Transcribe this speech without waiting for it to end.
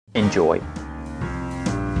Enjoy.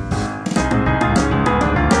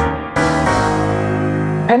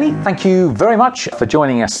 Penny, thank you very much for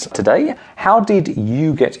joining us today. How did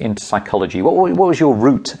you get into psychology? What was your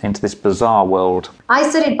route into this bizarre world? I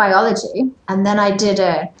studied biology, and then I did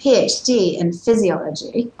a PhD in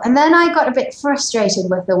physiology. And then I got a bit frustrated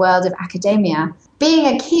with the world of academia.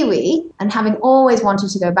 Being a Kiwi and having always wanted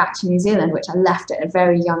to go back to New Zealand, which I left at a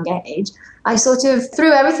very young age, I sort of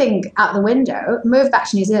threw everything out the window, moved back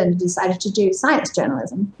to New Zealand and decided to do science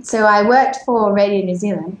journalism. So I worked for Radio New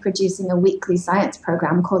Zealand, producing a weekly science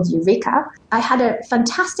program called Eureka. I had a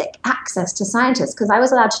fantastic access to scientists because I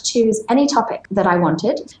was allowed to choose any topic that I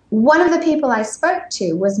wanted. One of the people I spoke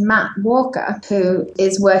to was Matt Walker, who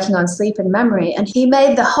is working on sleep and memory, and he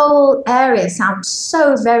made the whole area sound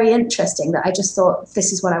so very interesting that I just thought,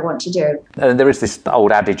 this is what I want to do. There is this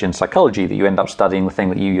old adage in psychology that you end up studying the thing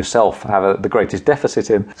that you yourself have the greatest deficit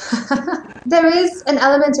in. There is an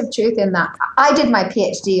element of truth in that. I did my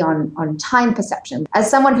PhD on time perception. As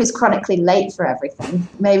someone who's chronically late for everything,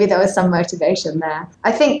 maybe there was some motivation there.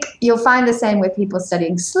 I think you'll find the same with people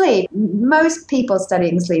studying sleep. Most people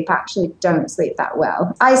studying sleep actually don't sleep that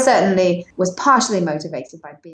well. I certainly was partially motivated by being